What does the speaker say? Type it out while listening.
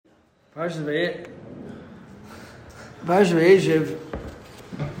Parshat Vayeshev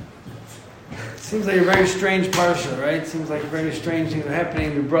seems like a very strange parsha, right? Seems like a very strange thing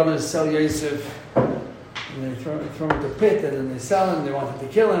happening. The brothers sell Yosef, and they throw him into the pit, and then they sell him. They wanted to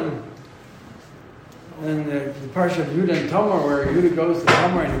kill him. And then the parsha of Yehuda and Tamar, where Yehuda goes to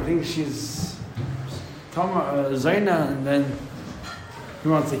Tamar and he thinks she's Zaina, and then he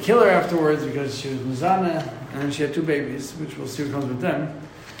wants to kill her afterwards because she was Mizana, and then she had two babies, which we'll see what comes with them.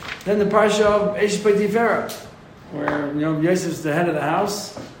 Then the parsha of Eshes Potifera, where Yosef's the head of the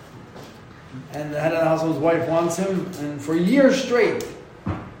house, and the head of the household's wife wants him, and for years straight,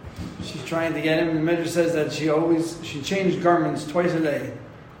 she's trying to get him. The Midrash says that she changed garments twice a day,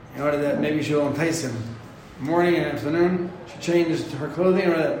 in order that maybe she'll entice him. Morning and afternoon, she changed her clothing,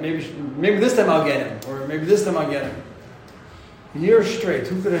 or that maybe this time I'll get him, or maybe this time I'll get him. Years straight,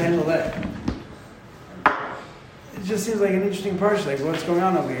 who could have handled that? It just seems like an interesting parsha, like what's going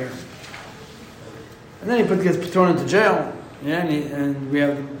on over here. And then he gets thrown into jail, and we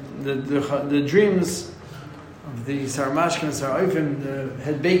have the dreams of the Saramashkin and Sara'ifim, the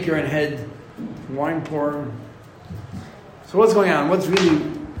head baker and head wine pourer. So what's going on? What's really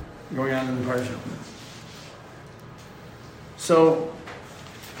going on in the parsha? So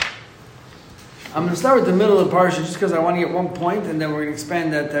I'm going to start with the middle of the parsha just because I want to get one point, and then we're going to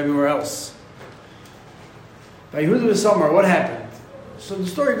expand that to everywhere else. By Yehuda and Tamar, what happened? So the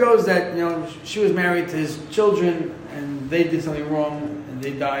story goes that she was married to his children, and they did something wrong, and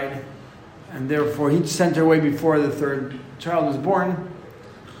they died, and therefore he sent her away before the third child was born.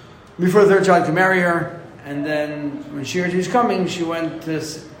 Before the third child could marry her, and then when she heard he was coming, she went there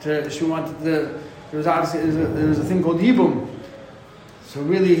was a thing called Yibum. So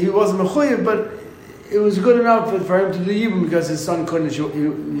really, he wasn't mechuyev, but it was good enough for him to do Yibum because his son couldn't.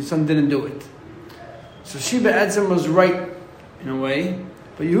 His son didn't do it. So Sheba Etzem was right in a way,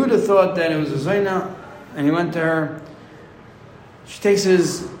 but Yehuda thought that it was a Zaina, and he went to her. She takes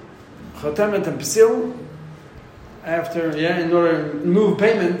his chotemet and psil in order to remove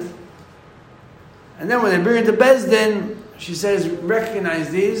payment, and then when they bring it to Beis Din, she says, "Recognize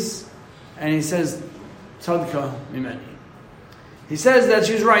these," and he says, "Tzadka mimeni." He says that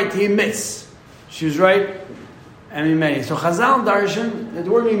she's right. He admits she was right, and mimeni. So Chazal darshan that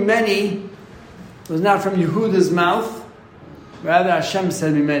the word mimeni was not from Yehuda's mouth, rather Hashem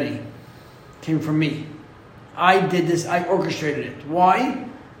said mimeni, came from me. I did this. I orchestrated it. Why?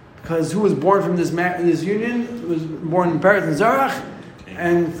 Because who was born from this union? It was born in Peretz and Zarach,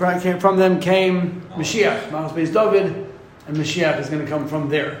 and from them came Mashiach, Malchus Beis David, and Mashiach is going to come from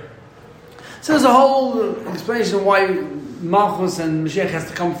there. So there's a whole explanation of why Malchus and Mashiach has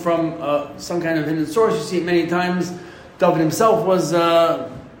to come from some kind of hidden source. You see it many times. David himself was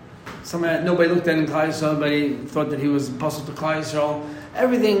somebody that nobody looked at in Klal Yisrael. Everybody thought that he was apostle to Klal Yisrael.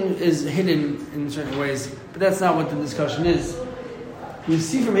 Everything is hidden in certain ways, but that's not what the discussion is. We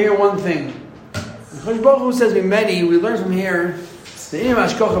see from here one thing. Chosh Baruch Hu says many. We learn from here the inim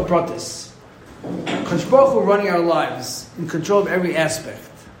hashkocha pratis. Chosh Baruch Hu running our lives in control of every aspect.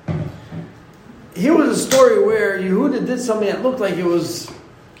 Here was a story where Yehuda did something that looked like it was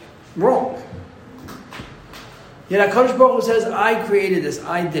wrong. Yet HaKadosh Baruch Hu says, I created this,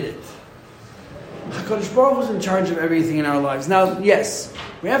 I did it. HaKadosh Baruch Hu is in charge of everything in our lives. Now, yes,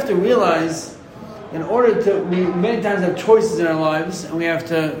 we have to realize, in order to, we many times have choices in our lives, and we have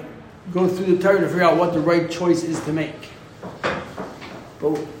to go through the Torah to figure out what the right choice is to make.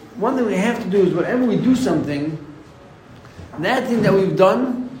 But one thing we have to do is whenever we do something, that thing that we've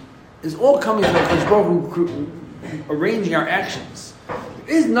done is all coming from HaKadosh Baruch Hu arranging our actions.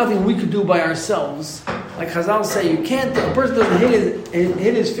 There is nothing we could do by ourselves. Like Chazal say, a person doesn't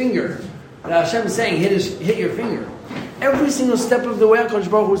hit his finger. But Hashem is saying, hit your finger. Every single step of the way, HaKadosh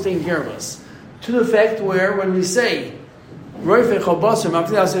Baruch Hu is taking care of us. To the fact where, when we say, Roifei Chol Basar,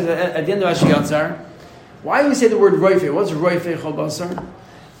 at the end of Ashiyatzar, why do we say the word Roifei? What's Roifei Chol Basar?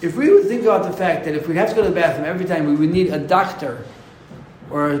 If we would think about the fact that if we have to go to the bathroom every time, we would need a doctor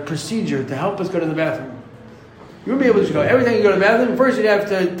or a procedure to help us go to the bathroom. You wouldn't be able to go. Every time you go to the bathroom, first you'd have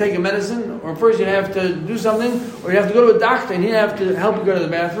to take a medicine, or first you'd have to do something, or you'd have to go to a doctor and he'd have to help you go to the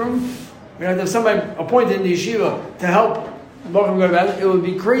bathroom. You'd have to have somebody appointed in the yeshiva to help welcome go to the bathroom. It would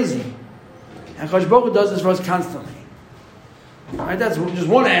be crazy. And Chosh Baruch Hu does this for us constantly. Right? That's just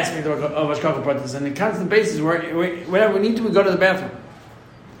one aspect of Hashkafa Pratis. On a constant basis, whenever we need to, we go to the bathroom.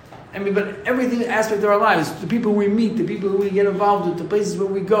 But everything aspect of our lives, the people we meet, the people who we get involved with, the places where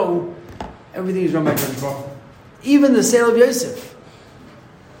we go, everything is run by Chosh Baruch Hu. Even the sale of Yosef.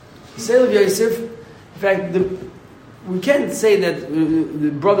 The sale of Yosef, in fact, we can't say that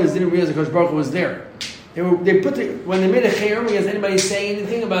the brothers didn't realize that Chosh Baruch Hu was there. They put when they made a chayrim against anybody saying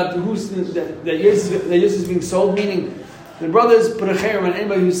anything about that Yosef is being sold, meaning the brothers put a chayrim on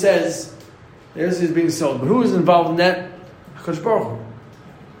anybody who says that Yosef is being sold. But who was involved in that? HaKadosh Baruch Hu.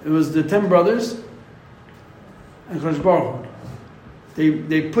 It was the 10 brothers and HaKadosh Baruch Hu.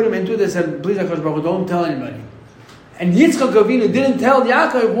 They put him into it. They said, please HaKadosh Baruch Hu, don't tell anybody. And Yitzchak Avinu didn't tell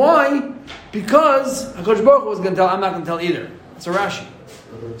Yaakov. Why? Because HaKadosh Baruch Hu was going to tell. I'm not going to tell either. It's a Rashi.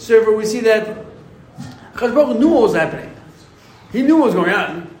 So we see that HaKadosh Baruch Hu knew what was happening. He knew what was going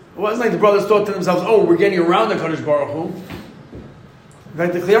on. It wasn't like the brothers thought to themselves, "Oh, we're getting around the HaKadosh Baruch Hu." In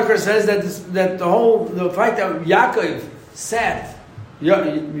fact, the Kliyakar says that the fact that Yaakov sat,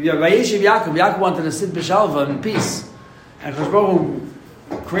 Vayeshiv Yaakov wanted to sit b'shalva in peace, and HaKadosh Baruch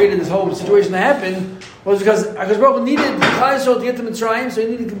Hu created this whole situation to happen, was because HaKadosh Baruch Hu needed Klal Yisrael to get to Mitzrayim, so he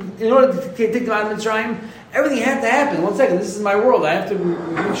needed, in order to take them out of Mitzrayim, everything had to happen. 1 second, this is my world. I have to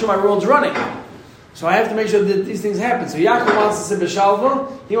make sure my world's running. So I have to make sure that these things happen. So Yaakov wants to sit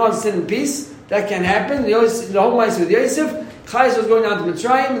b'shalva, he wants to sit in peace. That can't happen. The whole life with Yosef, Klal Yisrael is going down to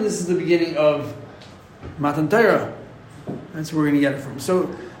Mitzrayim, and this is the beginning of Matan Torah. That's where we're going to get it from. So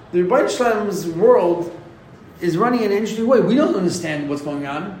the Rebbeinu Shlomo's world is running in an interesting way. We don't understand what's going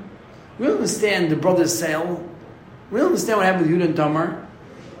on. We don't understand the brothers' sale. We don't understand what happened with Yehuda and Tamar.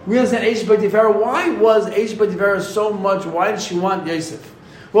 We understand Eish B'Tiferet. Why was Eish B'Tiferet so much? Why did she want Yosef?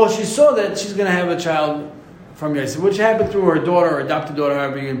 Well, she saw that she's going to have a child from Yosef, which happened through her daughter, or adopted daughter,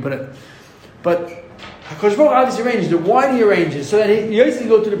 however you can put it. But HaKadosh Baruch Hu obviously arranged it. Why did he arrange it? So that Yosef could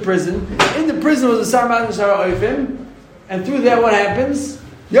go to the prison. In the prison was a Sarmat and Sarah Oifim. And through that, what happens?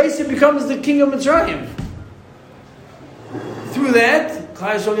 Yosef becomes the king of Mitzrayim. Through that,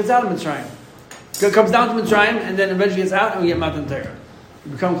 Klal Yisrael gets out of Mitzrayim. It comes down to Mitzrayim, and then eventually gets out, and we get Matan Torah.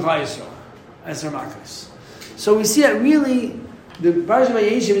 We become Klal Yisrael. Eser Makos. So we see that really, the Parashat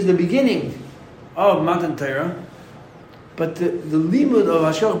Vayeshev is the beginning of Matan Torah, but the limud of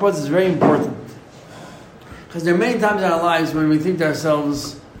Hashgacha Pratis is very important. Because there are many times in our lives when we think to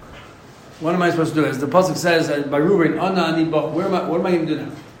ourselves, what am I supposed to do? As the pasuk says by Reuben, Ana ani bo, what am I going to do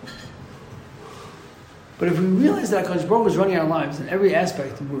now? But if we realize that HaKadosh Baruch Hu is running our lives in every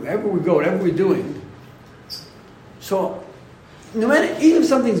aspect, wherever we go, whatever we're doing, so no matter, even if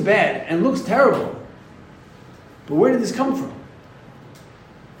something's bad and looks terrible, but where did this come from?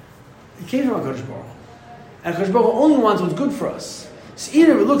 It came from HaKadosh Baruch Hu. And HaKadosh Baruch Hu only wants what's good for us. So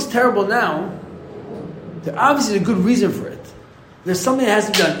even if it looks terrible now, there obviously is a good reason for it. There's something that has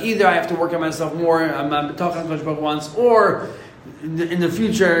to be done. Either I have to work on myself more, I'm talking HaKadosh Baruch Hu once, or in the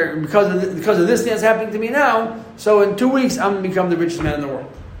future, because of this thing that's happening to me now, so in 2 weeks I'm going to become the richest man in the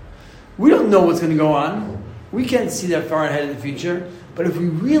world. We don't know what's going to go on. We can't see that far ahead in the future. But if we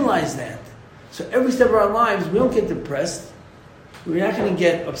realize that, so every step of our lives, we don't get depressed. We're not going to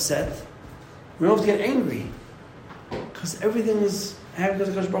get upset. We don't get angry. Because everything is happening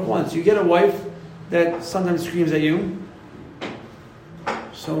because HaKadosh Baruch Hu wants. You get a wife that sometimes screams at you.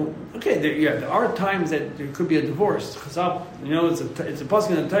 So, okay, there are times that there could be a divorce. Chazal, it's a pasuk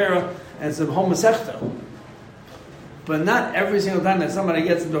in the Torah, and it's a whole masechta. But not every single time that somebody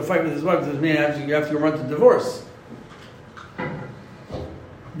gets into a fight with his wife does mean you have to run to divorce.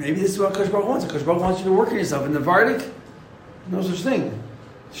 Maybe this is what HaKadosh Baruch Hu wants. HaKadosh Baruch Hu wants you to work on yourself. In the Vardik, no such thing.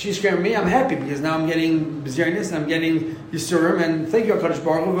 She's screaming at me, I'm happy because now I'm getting Bizarreness and I'm getting Yisurim, and thank you, HaKadosh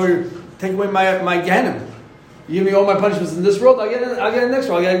Baruch Hu, for taking away my Gehenim. You give me all my punishments in this world, I'll get it in the next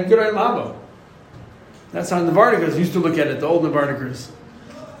world. I'll get a good Olam Haba. That's how Navarnikers used to look at it, the old Navarnikers.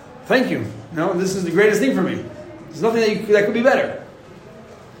 Thank you. No, this is the greatest thing for me. There's nothing that could be better.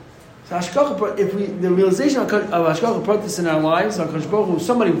 So the realization of Hashgacha Pratis in our lives,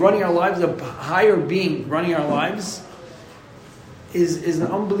 somebody running our lives, a higher being running our lives, is an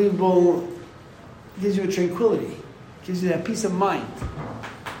unbelievable, gives you a tranquility, gives you that peace of mind.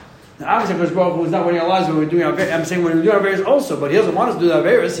 Now, obviously, HaKadosh Baruch Hu is not running our lives when we're doing our I'm saying when we're doing our Averos also, but He doesn't want us to do the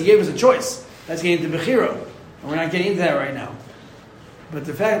Averos. He gave us a choice. That's getting into Bechira. And we're not getting into that right now. But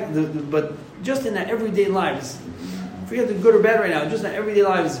but just in our everyday lives, forget the good or bad right now, just in our everyday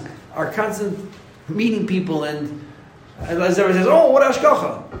lives, our constant meeting people, and as everyone says, oh, what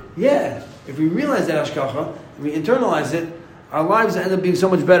Hashgacha? Yeah, if we realize that Hashgacha, and we internalize it, our lives end up being so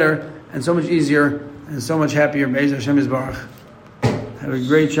much better, and so much easier, and so much happier. Be'ez Hashem Yisbarach. Have a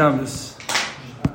great Shabbos.